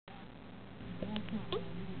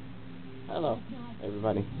Hello,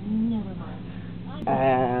 everybody. Never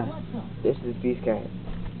mind. This is Beast Guy,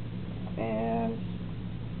 and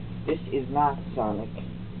this is not Sonic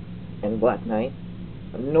and Black Knight,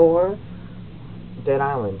 nor Dead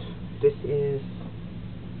Island. This is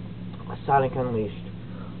Sonic Unleashed.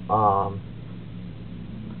 I'm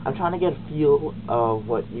trying to get a feel of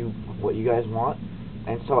what you guys want,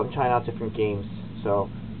 and so I'm trying out different games. So,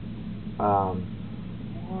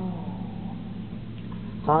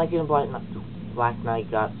 Sonic and Black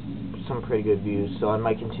Knight got some pretty good views, so I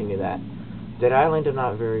might continue that. Dead Island, I'm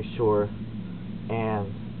not very sure,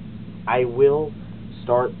 and I will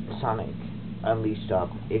start Sonic Unleashed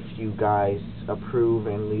up if you guys approve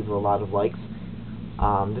and leave a lot of likes.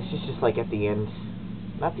 This is just like at the end,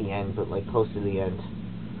 not the end, but like close to the end.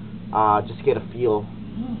 Just to get a feel,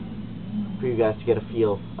 for you guys to get a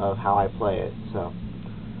feel of how I play it. So,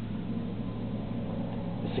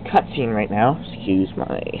 it's a cutscene right now. Excuse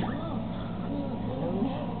my.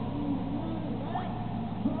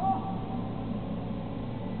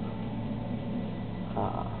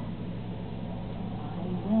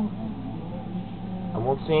 I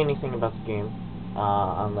won't say anything about the game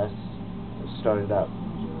unless I start it up.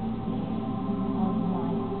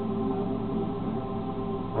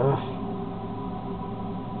 Ugh.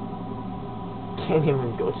 Can't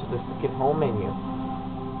even go to the freaking home menu.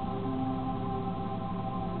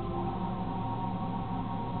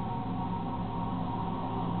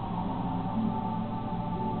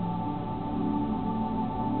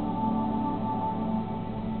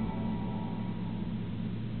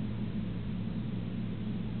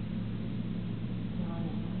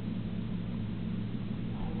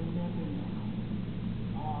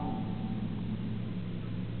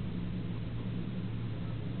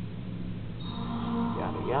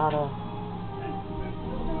 Yada.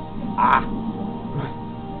 Ah!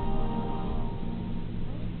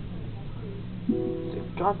 The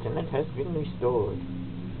continent has been restored.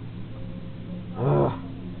 Ugh.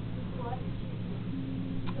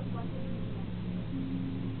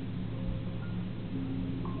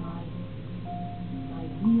 My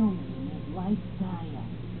real name is Light Gaia.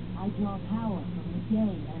 I draw power from the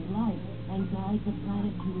day and light and guide the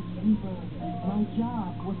planet to its rebirth. My job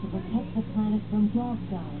was to protect the planet from Dark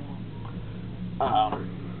Gaia.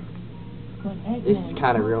 This is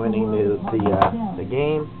kind of ruining the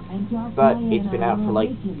game, but it's been out for like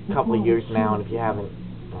a couple of years now, and if you haven't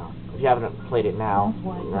played it now,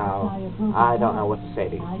 I don't know what to say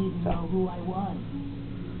to you. I didn't know who I was.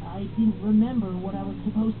 I didn't remember what I was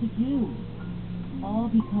supposed to do. All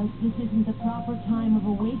because this isn't the proper time of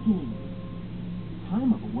awakening.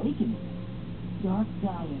 Time of awakening? Dark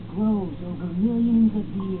Gaia grows over millions of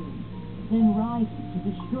years, then rises to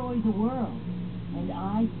destroy the world. And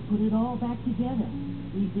I put it all back together.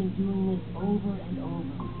 We've been doing this over and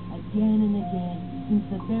over, again and again, since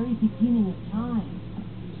the very beginning of time.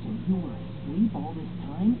 So you were asleep all this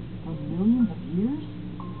time? For millions of years?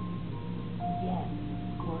 Yes,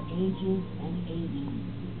 for ages and ages.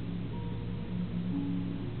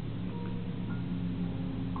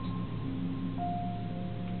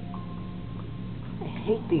 I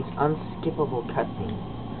hate these unskippable cutscenes.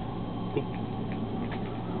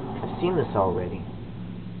 I've seen this already.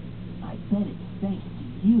 I bet it's thanks to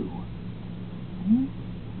you.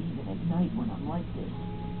 Even at night when I'm like this,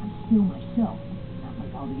 I'm still myself. Not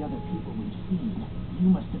like all the other people we've seen.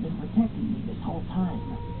 You must have been protecting me this whole time.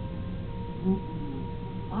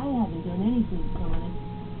 I haven't done anything, Sonic.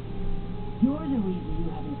 You're the reason you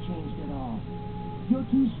haven't changed at all. You're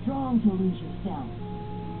too strong to lose yourself.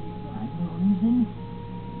 I'm the reason?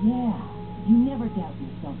 Yeah. You never doubt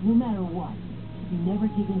yourself, no matter what. You never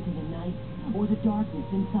give in to the night or the darkness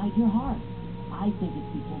inside your heart. I think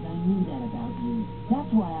it's because I knew that about you.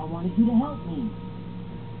 That's why I wanted you to help me.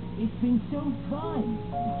 It's been so fun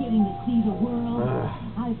getting to see the world.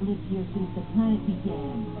 I've lived here since the planet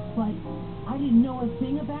began, but I didn't know a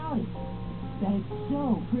thing about it. That it's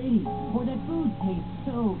so pretty, or that food tastes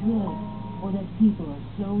so good, or that people are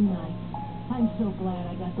so nice. I'm so glad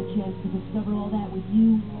I got the chance to discover all that with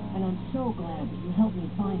you, and I'm so glad that you helped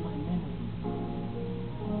me find my memories.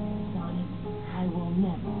 Sonic, I will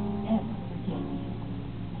never, ever forget you.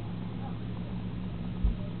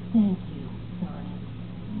 Thank you, Sonic.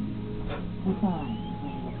 Goodbye,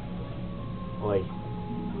 friend. Oi.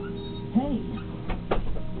 Hey!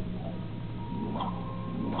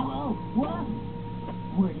 Hello, what?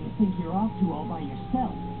 Where do you think you're off to all by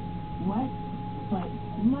yourself? What? But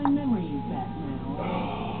my memory is back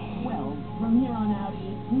now. Well, from here on out,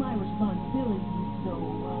 it's my responsibility, so,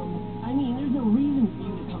 I mean, there's no reason for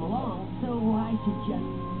you to come along, so I suggest,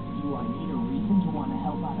 do I need a reason to want to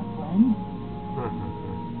help out a friend?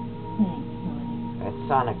 Thanks.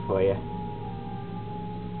 Sonic for you.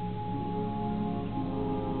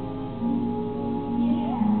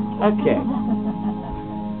 Okay.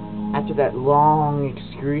 After that long,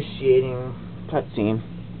 excruciating cutscene.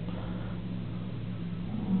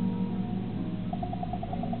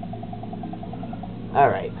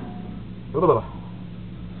 Alright.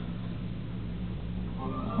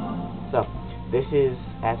 So, this is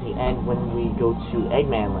at the end when we go to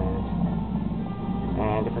Eggman Land.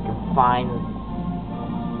 And if I can find...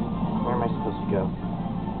 Where am I supposed to go?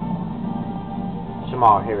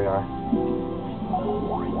 Shamar, here we are.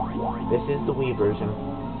 This is the Wii version.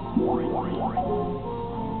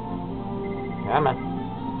 Come on.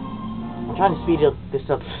 I'm trying to speed this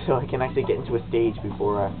up so I can actually get into a stage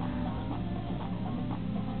before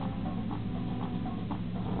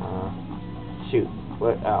shoot.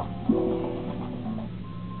 What? Oh.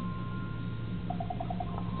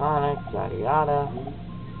 Sonic, yada yada.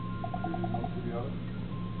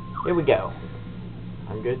 Here we go.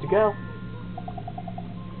 I'm good to go.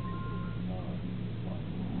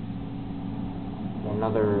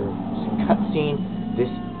 Another cutscene.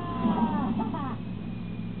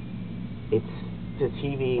 It's the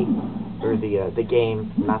TV or the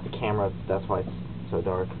game, not the camera. That's why it's so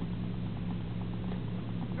dark.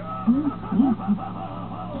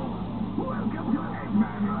 Welcome to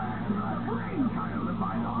Eggman Land, brainchild of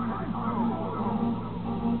my artist.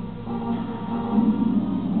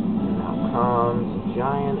 Now comes a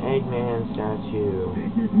giant Eggman statue.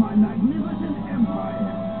 This is my magnificent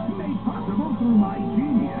empire, made possible through my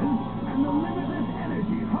genius and the limitless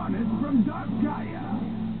energy harnessed from Dark Gaia.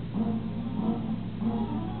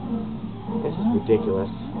 This is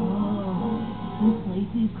ridiculous. This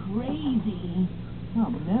place is crazy. I'll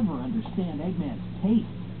never understand Eggman's taste.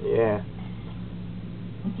 Yeah.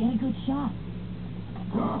 But get a good shot.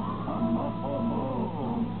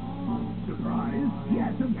 Surprise?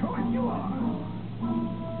 Yes, of course you are.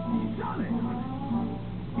 Sonic,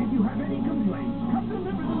 if you have any complaints, come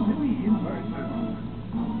deliver them to me in person.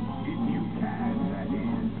 If you can, that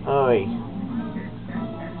is. Oi.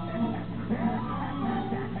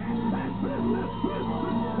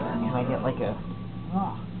 Can I get like a...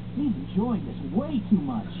 Ah, he's enjoying this way too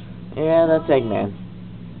much. Yeah, that's Eggman.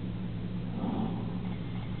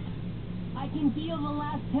 I can feel the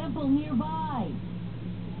last temple nearby.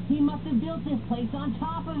 He must have built this place on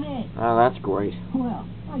top of it. Oh, that's great. Well,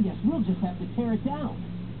 I guess we'll just have to tear it down.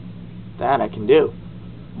 That I can do.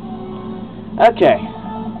 Okay.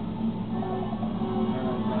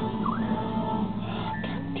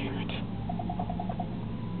 God damn it.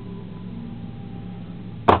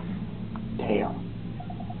 Damn.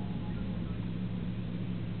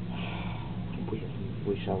 I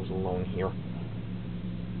wish I was alone here.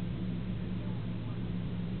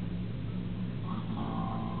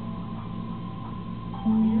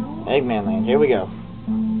 Eggman Land, here we go.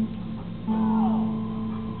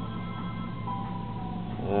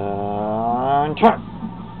 Turn!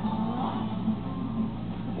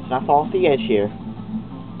 Let's not fall off the edge here.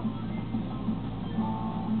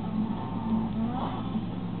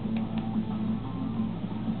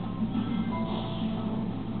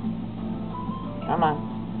 Come on.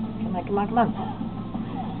 Come on, come on, come on.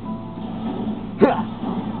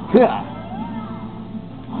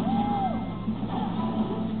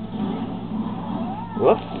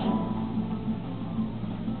 Whoops.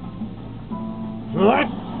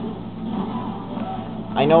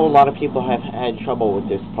 I know a lot of people have had trouble with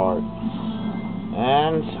this part,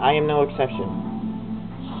 and I am no exception.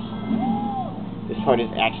 This part is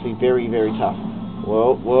actually very, very tough.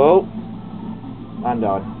 Whoa, whoa. I'm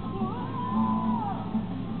done.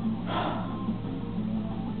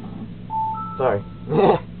 Sorry.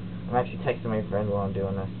 I'm actually texting my friend while I'm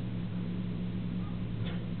doing this.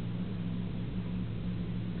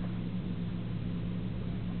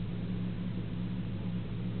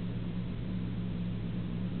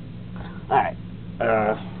 Alright.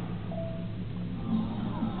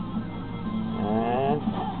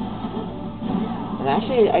 And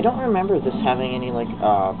actually, I don't remember this having any, like,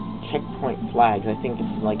 checkpoint flags. I think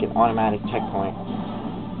it's, like, an automatic checkpoint.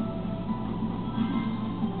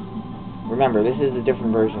 Remember, this is a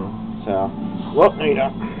different version, so... Whoop, no you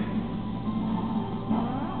don't.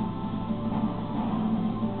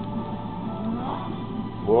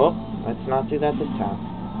 Whoop, let's not do that this time.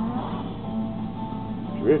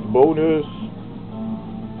 Drift bonus.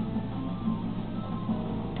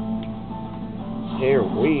 Here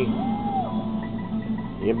we.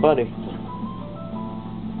 Yeah, buddy.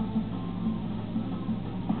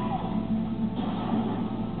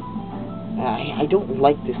 I don't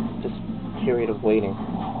like this period of waiting.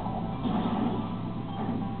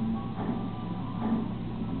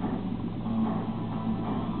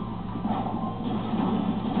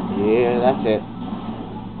 that's it.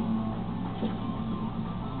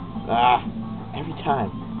 Ah, every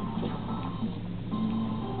time.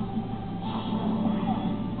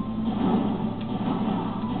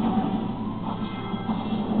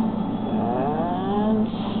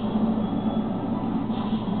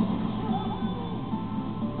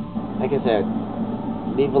 Like I said,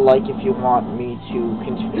 leave a like if you want me to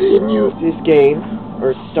continue this game,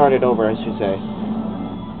 or start it over, I should say.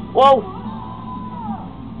 Whoa!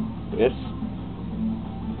 Oops.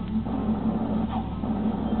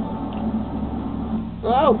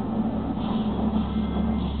 Whoa!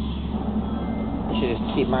 I should just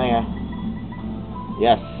keep my,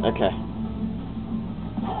 yes, okay.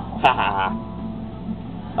 Ha ha ha.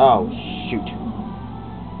 Oh, shoot.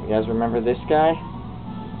 You guys remember this guy?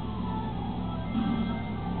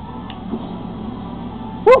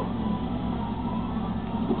 Woo!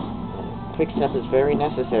 Quick step is very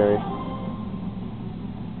necessary.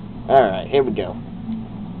 Alright, here we go.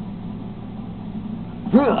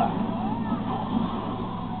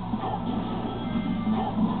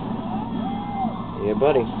 Yeah,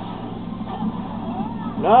 buddy.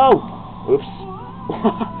 No! Oops.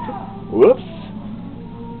 Whoops.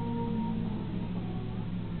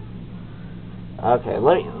 Okay,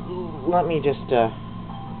 let me just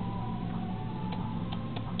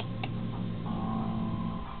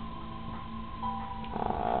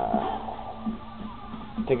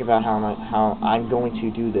think about how I'm going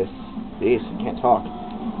to do this. Jeez, I can't talk.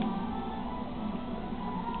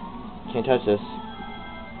 Can't touch this.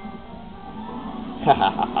 Ha ha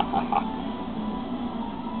ha ha ha.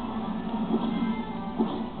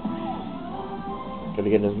 Gotta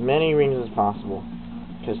get as many rings as possible.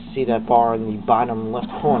 Because see that bar in the bottom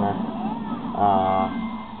left corner?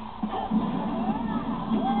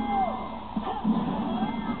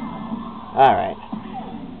 Alright.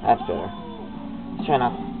 That's better.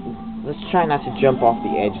 Let's try not to jump off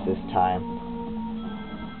the edge this time.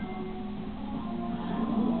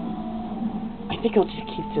 I think I'll just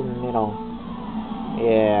keep to the middle.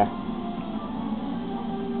 Yeah.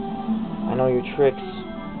 I know your tricks.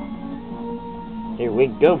 Here we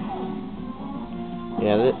go.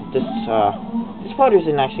 Yeah, this part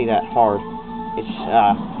isn't actually that hard. It's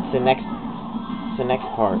the next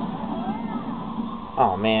part.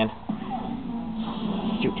 Oh man.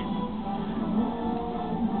 Shoot.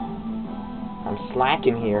 I'm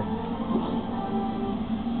slacking here.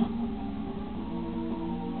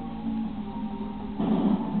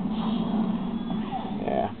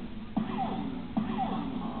 Yeah.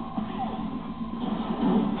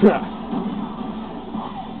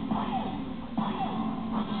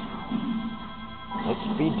 Let's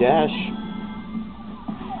speed dash.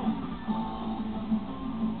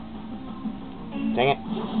 Dang it.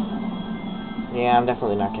 Yeah, I'm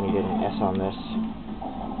definitely not gonna get an S on this.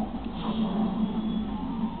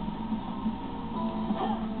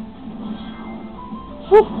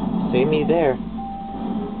 Whew! Save me there.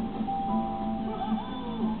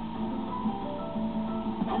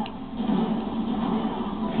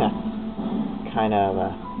 Kind of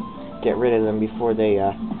get rid of them before they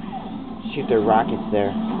shoot their rockets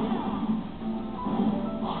there.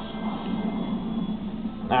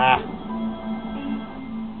 Ah!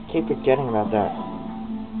 Keep forgetting about that.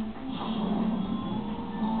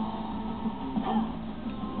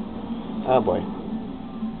 Oh boy.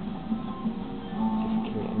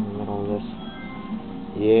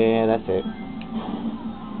 Yeah, that's it.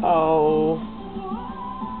 Oh.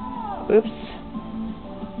 Oops.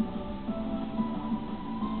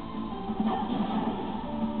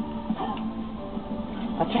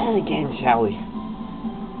 Let's try it again, shall we?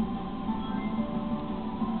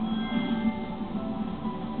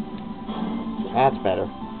 That's better.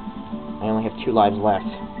 I only have 2 lives left.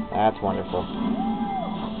 That's wonderful.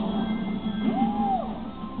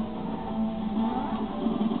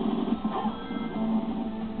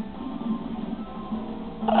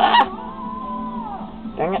 Ah!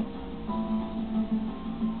 Dang it.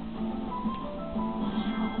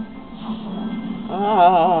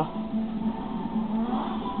 Ah.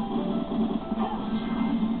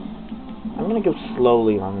 I'm gonna go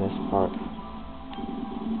slowly on this part.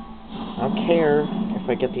 I don't care if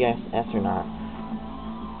I get the S or not.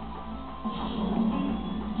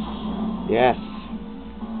 Yes.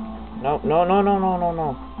 No, no, no, no, no, no,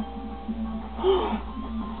 no.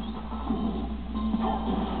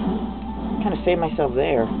 Kind of saved myself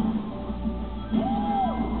there.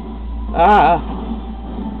 Ah!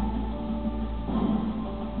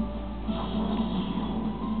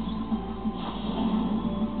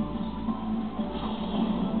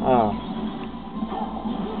 Oh.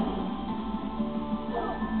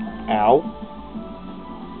 Ow.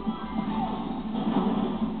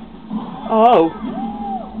 Oh!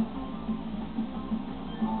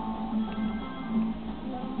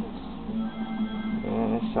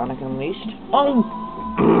 Sonic Unleashed. Oh!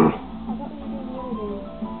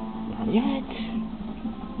 Not yet.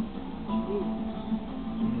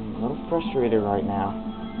 I'm a little frustrated right now.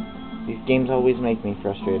 These games always make me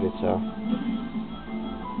frustrated, so.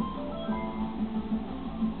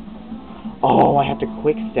 Oh, I have to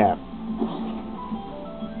quick step.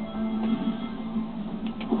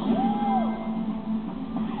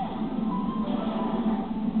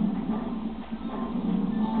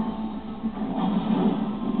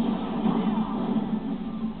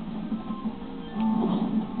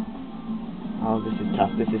 Oh, this is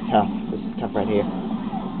tough. This is tough. This is tough right here.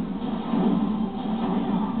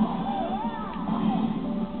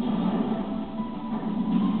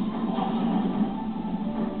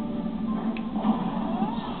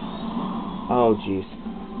 Oh, jeez.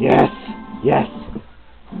 Yes! Yes!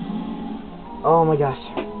 Oh my gosh.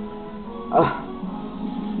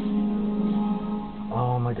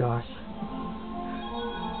 Oh my gosh.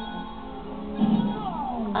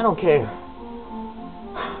 I don't care.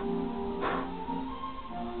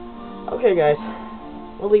 Okay, guys.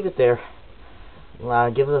 We'll leave it there.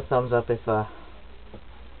 Give it a thumbs up if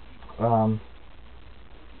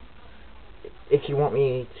you want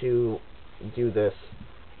me to do this.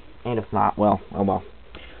 And if not, well, oh well.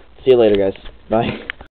 See you later, guys. Bye.